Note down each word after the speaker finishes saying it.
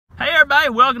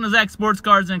everybody, welcome to Zach Sports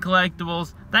Cards and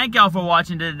Collectibles. Thank y'all for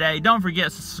watching today. Don't forget to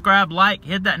subscribe, like,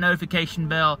 hit that notification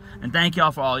bell, and thank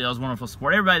y'all for all y'all's wonderful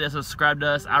support. Everybody that's subscribed to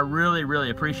us, I really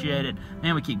appreciate it.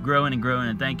 Man, we keep growing and growing,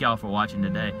 and thank y'all for watching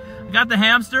today. I got the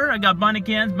hamster, I got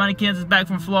Bunnykins. Bunnykins is back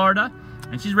from Florida,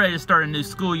 and she's ready to start a new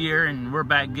school year, and we're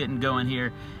back getting going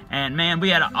here. And man, we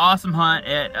had an awesome hunt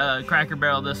at Cracker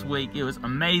Barrel this week. It was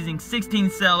amazing. 16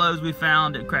 cellos we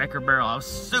found at Cracker Barrel. I was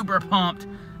super pumped,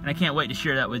 and I can't wait to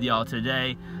share that with y'all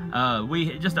today.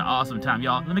 Just an awesome time,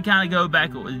 y'all. Let me kind of go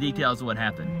back with the details of what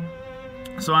happened.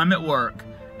 So I'm at work,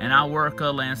 and I work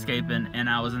landscaping, and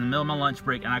I was in the middle of my lunch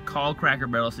break, and I called Cracker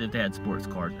Barrel to see if they had sports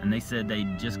cards, and they said they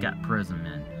just got Prizm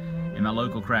in my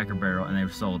local Cracker Barrel, and they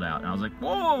were sold out. And I was like,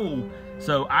 whoa!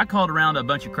 So I called around a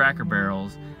bunch of Cracker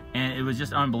Barrels, and it was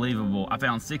just unbelievable. I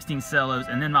found 16 cellos,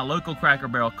 and then my local Cracker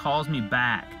Barrel calls me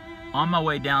back on my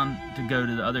way down to go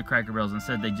to the other Cracker Barrels and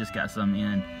said they just got some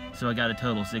in. So I got a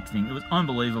total of 16. It was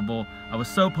unbelievable. I was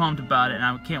so pumped about it, and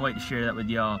I can't wait to share that with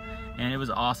y'all. And it was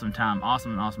an awesome time,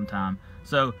 awesome time.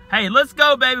 So, hey, let's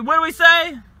go, baby. What do we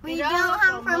say? We don't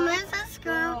hunt for Mrs.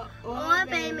 Squirrel or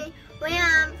baby. We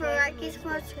hunt for Lucky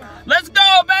Sports Club. Let's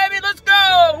go, baby. Let's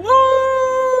go.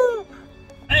 Woo!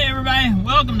 Hey, everybody.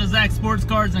 Welcome to Zach Sports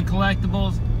Cards and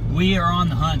Collectibles. We are on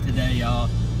the hunt today, y'all.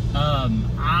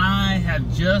 I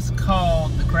have just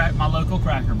called my local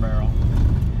Cracker Barrel.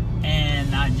 And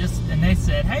they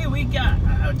said, hey,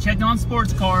 I checked on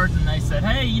sports cards, and they said,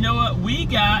 hey, you know what, we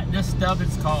got this stuff,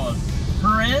 it's called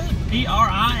Prizm,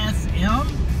 P-R-I-S-M,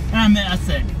 and I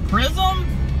said, Prizm?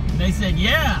 And they said,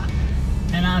 yeah.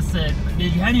 And I said,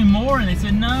 did you have any more? And they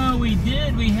said, no, we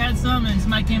had some, and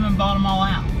somebody came and bought them all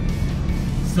out.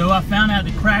 So I found out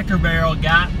the Cracker Barrel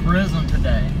got Prizm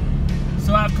today.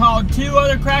 So I've called 2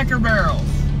 other Cracker Barrels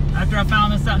after I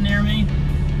found this out near me.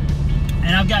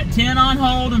 And I've got 10 on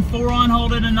hold and 4 on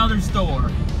hold at another store.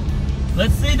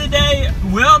 Let's see today,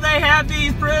 will they have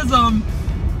these Prizm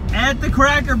at the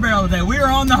Cracker Barrel today? We are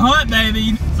on the hunt,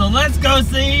 baby. So let's go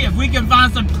see if we can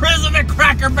find some Prizm at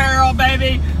Cracker Barrel,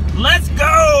 baby. Let's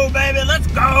go, baby, let's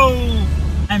go.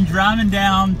 I'm driving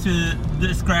down to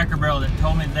this Cracker Barrel that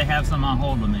told me that they have some on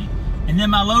hold with me. And then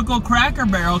my local Cracker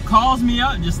Barrel calls me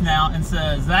up just now and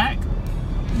says, Zach,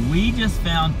 we just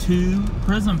found 2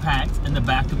 Prizm packs in the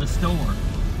back of the store.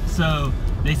 So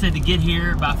they said to get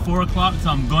here by 4 o'clock, so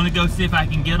I'm going to go see if I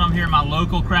can get them here at my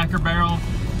local Cracker Barrel.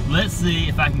 Let's see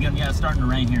if I can get them. Yeah, it's starting to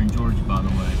rain here in Georgia, by the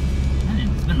way.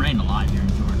 It's been raining a lot here in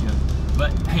Georgia.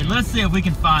 But hey, let's see if we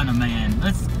can find them, man.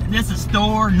 This is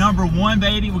store number 1,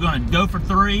 baby. We're going to go for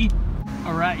 3.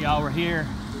 All right, y'all, we're here.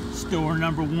 Store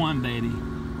number 1, baby.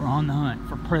 We're on the hunt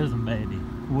for Prizm, baby.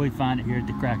 We find it here at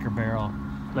the Cracker Barrel.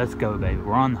 Let's go, baby.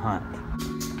 We're on the hunt.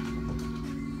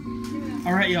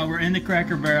 All right, y'all. We're in the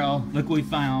Cracker Barrel. Look what we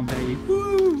found, baby.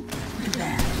 Woo! Look at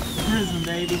that. Prizm,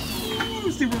 baby. Woo!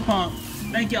 Super pumped.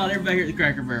 Thank y'all, everybody here at the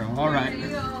Cracker Barrel. All right.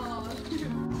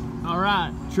 All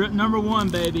right. Trip number 1,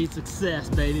 baby. Success,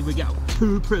 baby. We got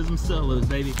 2 Prizm cellos,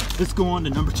 baby. Let's go on to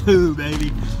number 2,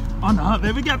 baby. On the hunt,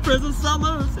 baby. We got Prizm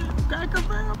cellos at the Cracker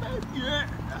Barrel, baby. Yeah.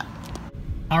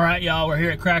 All right, y'all. We're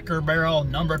here at Cracker Barrel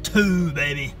number 2,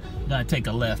 baby. Gotta take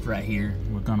a left right here.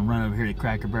 We're gonna run over here to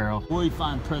Cracker Barrel. Where we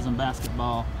find Prizm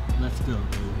basketball. Let's go,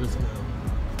 baby. Let's go.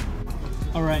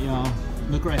 All right, y'all.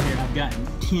 Look right here. I've got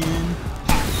 10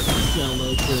 packs of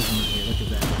Cello Prizm here. Look at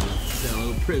that, baby.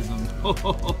 Cello Prizm.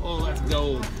 Oh, that's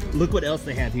gold. Look what else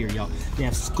they have here, y'all. They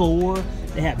have Score.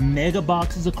 They have mega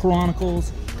boxes of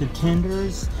Chronicles,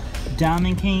 Contenders,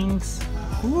 Diamond Kings.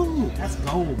 Ooh, that's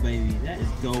gold, baby. That is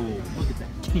gold. Look at that.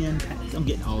 10 packs. I'm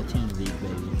getting all 10 of these,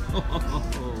 baby.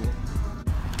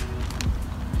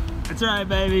 That's right,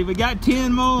 baby. We got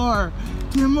 10 more.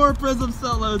 10 more Prizm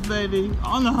cellos, baby.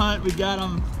 On the hunt, we got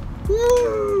them.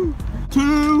 Woo!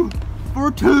 2 for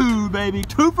 2, baby.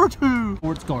 2 for 2.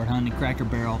 Sports card hunting Cracker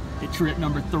Barrel at trip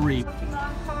number 3.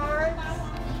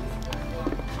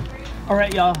 All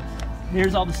right, y'all.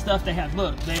 Here's all the stuff they have.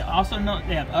 Look, they also know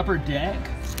they have Upper Deck,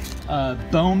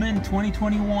 Bowman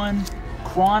 2021,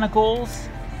 Chronicles,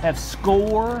 have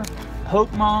Score,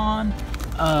 Pokemon.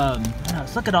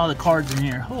 Let's look at all the cards in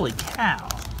here. Holy cow.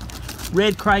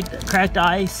 Red cracked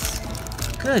Ice.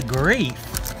 Good grief.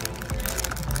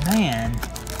 Man.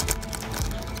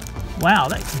 Wow,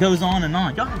 that goes on and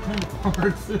on. Y'all have 10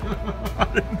 cards.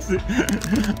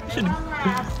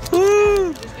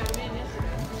 Woo!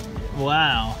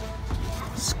 Wow.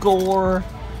 Score.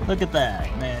 Look at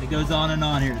that, man. It goes on and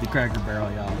on here at the Cracker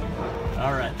Barrel, y'all.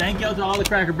 All right, thank y'all to all the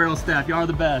Cracker Barrel staff. Y'all are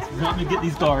the best for helping me get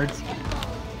these cards.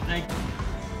 Thank you.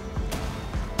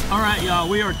 All right, y'all,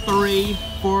 we are 3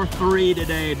 for 3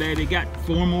 today, baby. Got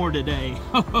 4 more today.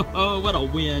 Oh, what a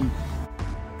win.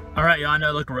 All right, y'all, I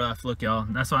know it look rough. Look, y'all,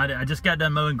 that's why I just got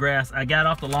done mowing grass. I got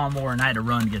off the lawnmower and I had to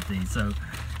run to get these. So,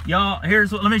 y'all,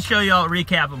 let me show y'all a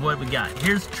recap of what we got.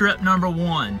 Here's trip number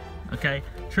 1, okay?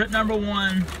 Trip number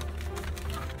 1,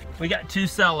 we got 2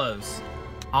 cellos.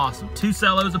 Awesome, 2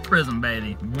 cellos of Prizm,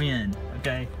 baby. Win,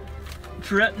 okay?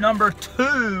 Trip number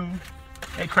 2,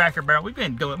 hey, Cracker Barrel, we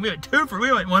went 1 for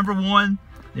 1,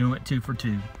 then we went 2 for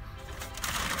 2.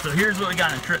 So here's what we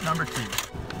got in trip number 2.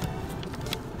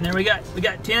 And then we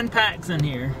got 10 packs in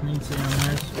here. Let me see on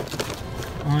this.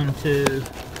 1, 2,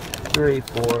 3,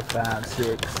 4, 5,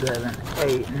 6, 7,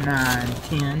 8, 9,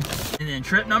 10. And then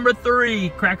trip number 3,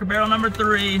 Cracker Barrel number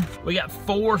 3, we got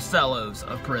 4 cellos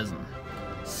of Prizm.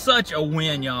 Such a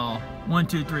win, y'all. 1,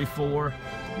 2, 3, 4.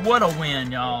 What a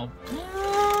win, y'all.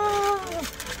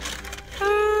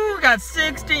 We got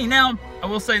 16. Now, I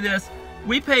will say this.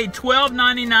 We paid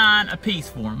 $12.99 a piece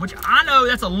for them, which I know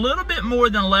that's a little bit more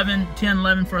than $10,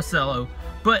 $11 for a cello.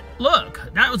 But look,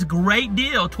 that was a great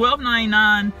deal.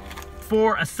 $12.99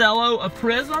 for a cello of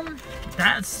Prizm.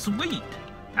 That's sweet.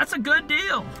 That's a good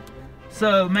deal.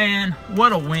 So, man,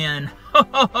 what a win.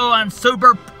 Oh, I'm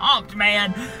super pumped,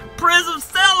 man. Prizm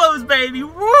cellos, baby.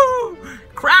 Woo!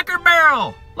 Cracker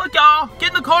Barrel. Look, y'all. Get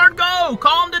in the car and go.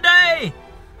 Call them today.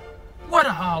 What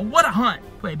a hunt.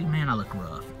 Baby, man, I look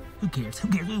rough. Who cares? Who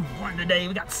cares? We won today.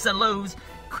 We got cellos.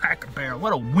 Cracker Barrel.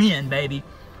 What a win, baby.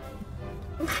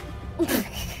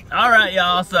 All right,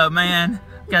 y'all. So, man,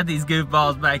 got these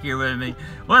goofballs back here with me.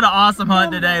 What an awesome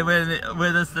hunt today with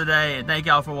us today. And thank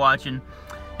y'all for watching.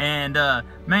 And,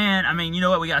 man, I mean, you know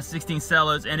what? We got 16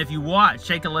 cellos. And if you watch,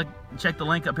 check the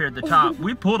link up here at the top.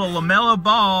 We pulled a LaMelo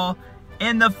ball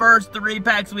in the first 3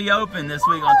 packs we opened this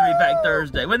week on 3-Pack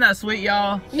Thursday. Wasn't that sweet,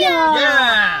 y'all? Yeah.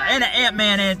 Yeah. And an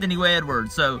Ant-Man Anthony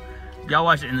Edwards. So, y'all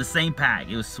watched it in the same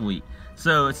pack. It was sweet.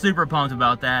 So, super pumped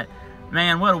about that.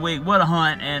 Man, what a week. What a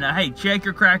hunt. And, hey, check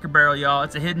your Cracker Barrel, y'all.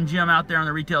 It's a hidden gem out there on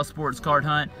the retail sports card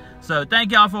hunt. So,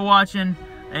 thank y'all for watching.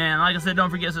 And, like I said, don't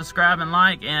forget to subscribe and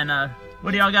like. And, what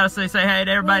do y'all got to say? Say hey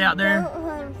to everybody out there.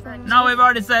 No, we've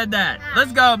already said that.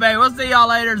 Let's go, baby. We'll see y'all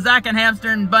later. Zach and Hamster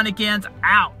and Bunnykins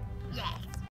out.